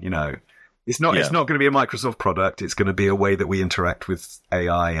prediction. You know, it's not going to be a Microsoft product. It's going to be a way that we interact with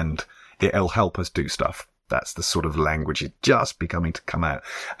AI, and it'll help us do stuff. That's the sort of language it's just beginning to come out.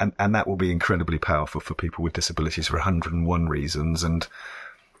 And that will be incredibly powerful for people with disabilities for 101 reasons. And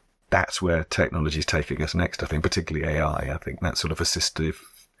that's where technology is taking us next, I think, particularly AI. I think that sort of assistive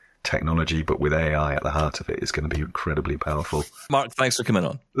technology, but with AI at the heart of it, is going to be incredibly powerful. Mark, thanks for coming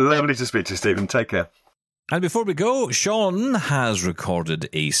on. Lovely to speak to you, Stephen. Take care. And before we go, Sean has recorded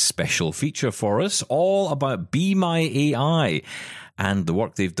a special feature for us all about Be My AI and the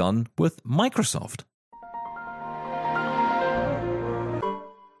work they've done with Microsoft.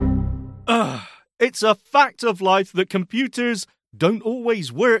 It's a fact of life that computers don't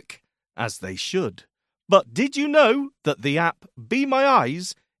always work as they should. But did you know that the app Be My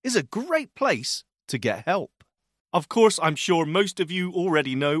Eyes is a great place to get help? Of course, I'm sure most of you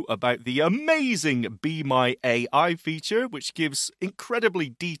already know about the amazing Be My AI feature, which gives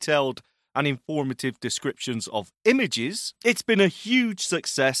incredibly detailed and informative descriptions of images. It's been a huge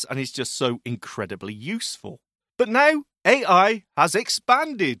success and is just so incredibly useful. But now, AI has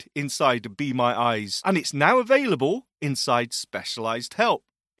expanded inside Be My Eyes, and it's now available inside Specialized Help.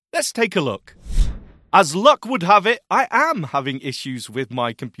 Let's take a look. As luck would have it, I am having issues with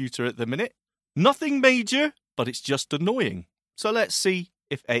my computer at the minute. Nothing major, but it's just annoying. So let's see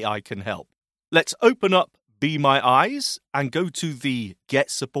if AI can help. Let's open up Be My Eyes and go to the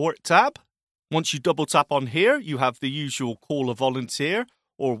Get Support tab. Once you double tap on here, you have the usual Call a Volunteer,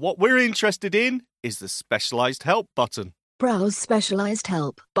 or what we're interested in is the Specialized Help button. Browse Specialized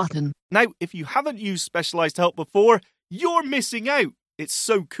Help button. Now, if you haven't used Specialized Help before, you're missing out. It's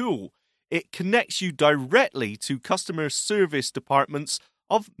so cool. It connects you directly to customer service departments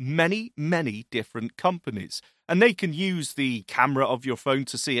of many, many different companies. And they can use the camera of your phone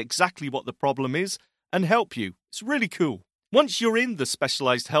to see exactly what the problem is and help you. It's really cool. Once you're in the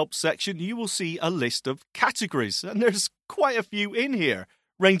Specialized Help section, you will see a list of categories. And there's quite a few in here,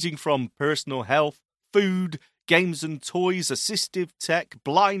 ranging from personal health, food, games and toys, assistive tech,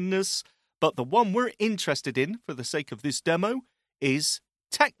 blindness. But the one we're interested in, for the sake of this demo, is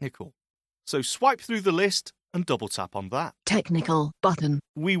technical. So swipe through the list and double tap on that. Technical button.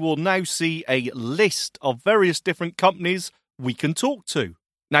 We will now see a list of various different companies we can talk to.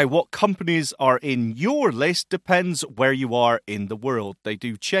 Now, what companies are in your list depends where you are in the world. They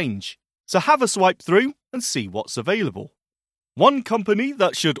do change. So have a swipe through and see what's available. One company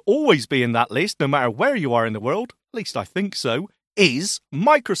that should always be in that list, no matter where you are in the world, at least I think so, is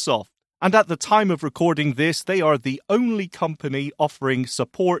Microsoft. And at the time of recording this, they are the only company offering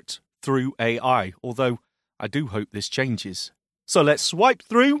support through AI, although I do hope this changes. So let's swipe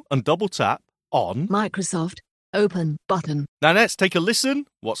through and double tap on Microsoft Open button. Now let's take a listen.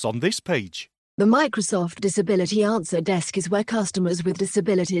 What's on this page? The Microsoft Disability Answer Desk is where customers with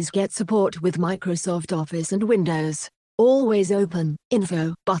disabilities get support with Microsoft Office and Windows. Always open.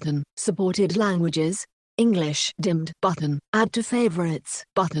 Info button. Supported languages. English dimmed button. Add to favorites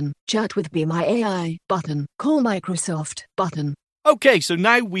button. Chat with Be My AI button. Call Microsoft button. Okay, so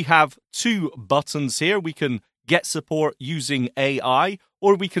now we have two buttons here. We can get support using AI,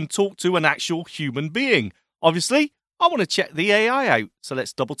 or we can talk to an actual human being. Obviously, I want to check the AI out, so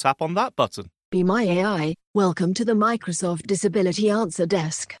let's double tap on that button. Be My AI, welcome to the Microsoft Disability Answer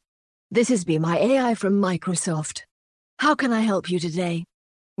Desk. This is Be My AI from Microsoft. How can I help you today?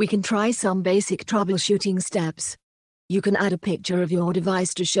 We can try some basic troubleshooting steps. You can add a picture of your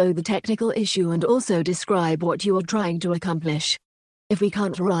device to show the technical issue and also describe what you are trying to accomplish. If we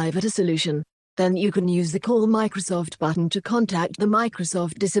can't arrive at a solution, then you can use the Call Microsoft button to contact the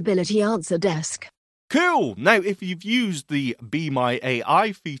Microsoft Disability Answer Desk. Cool! Now, if you've used the Be My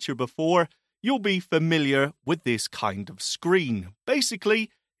AI feature before, you'll be familiar with this kind of screen.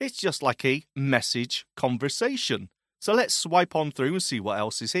 Basically, it's just like a message conversation. So let's swipe on through and see what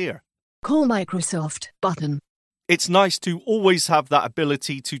else is here. Call Microsoft button. It's nice to always have that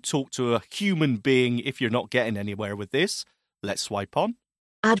ability to talk to a human being if you're not getting anywhere with this. Let's swipe on.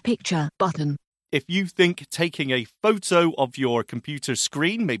 Add picture button. If you think taking a photo of your computer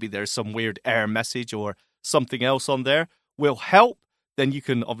screen, maybe there's some weird error message or something else on there, will help, then you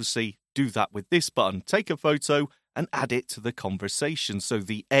can obviously do that with this button. Take a photo and add it to the conversation so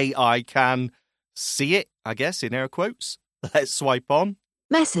the AI can see it, I guess, in air quotes. Let's swipe on.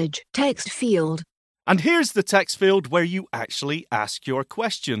 Message text field. And here's the text field where you actually ask your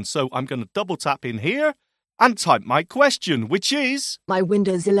question. So I'm going to double tap in here and type my question, which is... My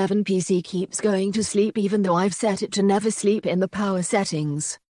Windows 11 PC keeps going to sleep even though I've set it to never sleep in the power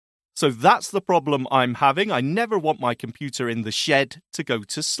settings. So that's the problem I'm having. I never want my computer in the shed to go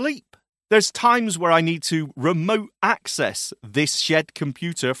to sleep. There's times where I need to remote access this shed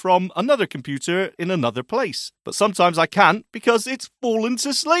computer from another computer in another place. But sometimes I can't because it's fallen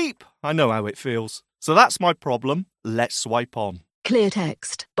to sleep. I know how it feels. So that's my problem. Let's swipe on. Clear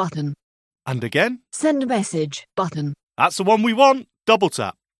text button. And again. Send message button. That's the one we want. Double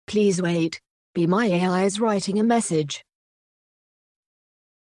tap. Please wait. Be My AI is writing a message.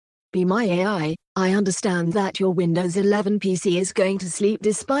 Be My AI, I understand that your Windows 11 PC is going to sleep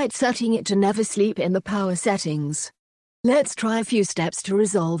despite setting it to never sleep in the power settings. Let's try a few steps to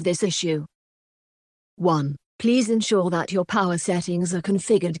resolve this issue. 1. Please ensure that your power settings are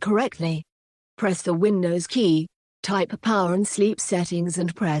configured correctly. Press the Windows key, type Power and Sleep Settings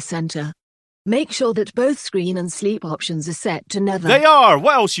and press Enter. Make sure that both screen and sleep options are set to never. They are!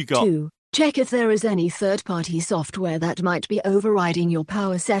 What else you got? 2. Check if there is any third-party software that might be overriding your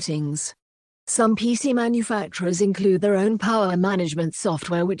power settings. Some PC manufacturers include their own power management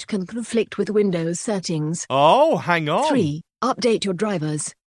software which can conflict with Windows settings. Oh, hang on. 3. Update your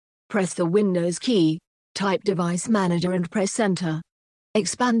drivers. Press the Windows key, type Device Manager and press Enter.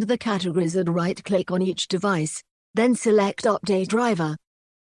 Expand the categories and right-click on each device, then select Update Driver.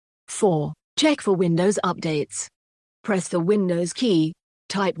 4. Check for Windows updates. Press the Windows key,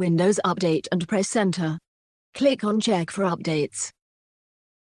 type Windows Update and press Enter. Click on Check for updates.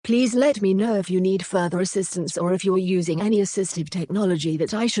 Please let me know if you need further assistance or if you're using any assistive technology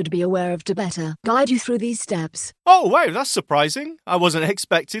that I should be aware of to better guide you through these steps. Oh, wow, that's surprising. I wasn't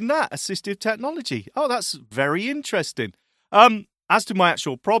expecting that, assistive technology. Oh, that's very interesting. As to my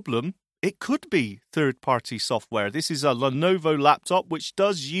actual problem, it could be third-party software. This is a Lenovo laptop which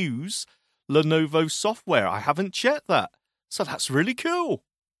does use Lenovo software. I haven't checked that. So that's really cool.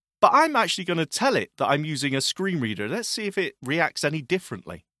 But I'm actually going to tell it that I'm using a screen reader. Let's see if it reacts any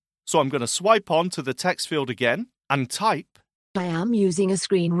differently. So I'm going to swipe on to the text field again and type. I am using a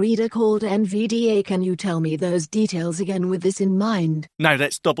screen reader called NVDA. Can you tell me those details again with this in mind? Now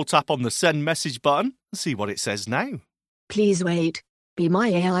let's double tap on the send message button and see what it says now. Please wait. Be My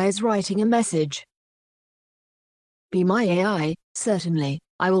AI is writing a message. Be My AI, certainly.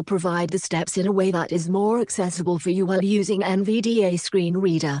 I will provide the steps in a way that is more accessible for you while using NVDA screen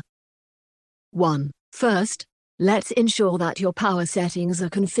reader. 1. First, let's ensure that your power settings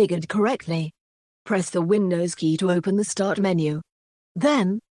are configured correctly. Press the Windows key to open the Start menu.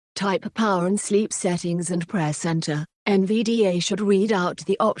 Then, type Power and Sleep Settings and press Enter. NVDA should read out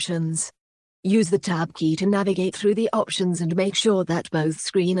the options. Use the Tab key to navigate through the options and make sure that both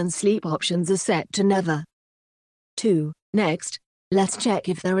screen and sleep options are set to never. 2. Next, let's check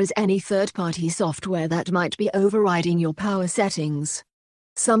if there is any third-party software that might be overriding your power settings.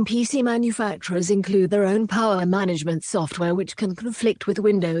 Some PC manufacturers include their own power management software which can conflict with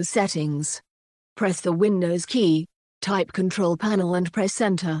Windows settings. Press the Windows key, type Control Panel and press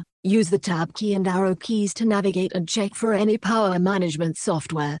Enter. Use the Tab key and arrow keys to navigate and check for any power management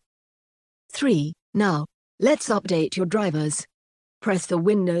software. 3. Now, let's update your drivers. Press the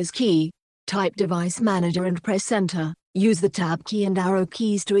Windows key, type Device Manager and press Enter. Use the Tab key and arrow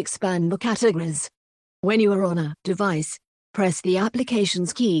keys to expand the categories. When you are on a device, press the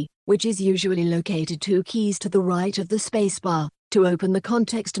Applications key, which is usually located 2 keys to the right of the spacebar, to open the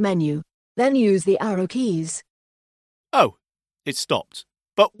context menu. Then use the arrow keys. Oh, it stopped.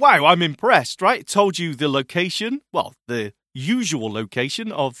 But wow, I'm impressed, right? It told you the location, well, the usual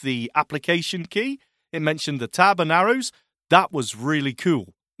location of the application key. It mentioned the tab and arrows. That was really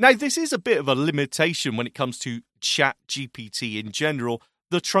cool. Now, this is a bit of a limitation when it comes to ChatGPT in general,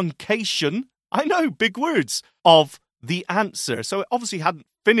 the truncation, I know, big words, of the answer. So it obviously hadn't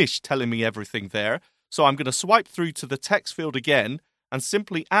finished telling me everything there. So I'm going to swipe through to the text field again and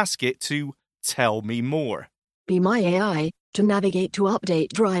simply ask it to tell me more. Be my AI, to navigate to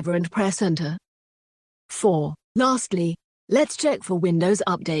update driver and press enter. 4. Lastly, let's check for Windows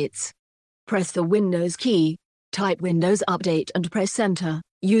updates. Press the Windows key, type Windows Update and press enter.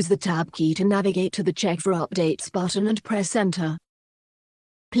 Use the Tab key to navigate to the Check for Updates button and press enter.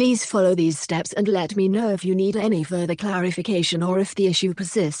 Please follow these steps and let me know if you need any further clarification or if the issue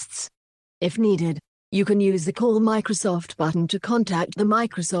persists. If needed, you can use the Call Microsoft button to contact the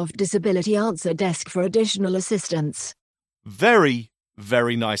Microsoft Disability Answer Desk for additional assistance. Very,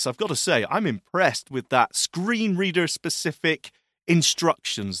 very nice. I've got to say, I'm impressed with that screen reader specific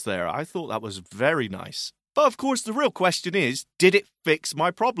instructions there. I thought that was very nice. But of course, the real question is, did it fix my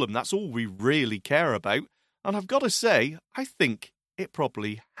problem? That's all we really care about. And I've got to say, I think it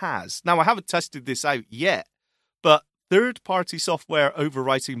probably has. Now, I haven't tested this out yet, but third-party software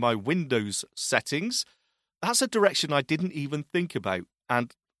overwriting my Windows settings, that's a direction I didn't even think about.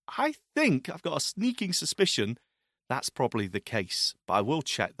 And I think I've got a sneaking suspicion that's probably the case, but I will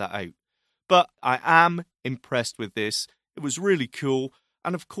check that out. But I am impressed with this. It was really cool.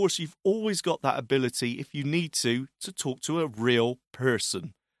 And of course, you've always got that ability, if you need to talk to a real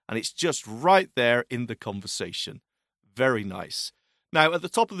person. And it's just right there in the conversation. Very nice. Now, at the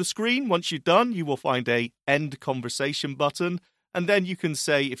top of the screen, once you're done, you will find a End Conversation button. And then you can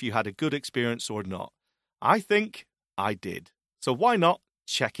say if you had a good experience or not. I think I did. So why not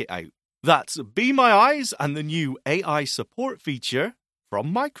check it out? That's Be My Eyes and the new AI support feature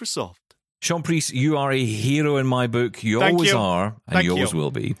from Microsoft. Sean Priest, you are a hero in my book. You always are, and you always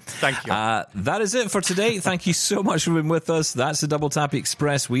will be. Thank you. That is it for today. Thank you so much for being with us. That's the Double Tap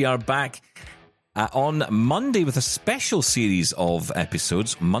Express. We are back on Monday with a special series of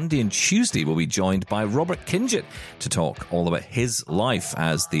episodes. Monday and Tuesday we'll be joined by Robert Kinget to talk all about his life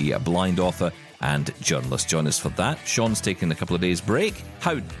as the blind author and journalist. Join us for that. Sean's taking a couple of days break.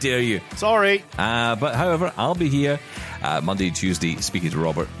 How dare you? Sorry. But however, I'll be here Monday and Tuesday speaking to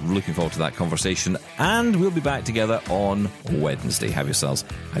Robert. Looking forward to that conversation. And we'll be back together on Wednesday. Have yourselves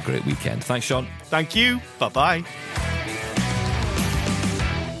a great weekend. Thanks, Sean. Thank you. Bye-bye.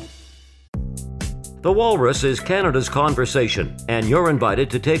 The Walrus is Canada's conversation, and you're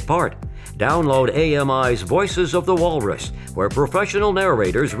invited to take part. Download AMI's Voices of the Walrus, where professional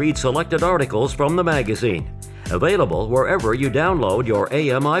narrators read selected articles from the magazine. Available wherever you download your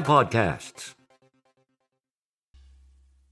AMI podcasts.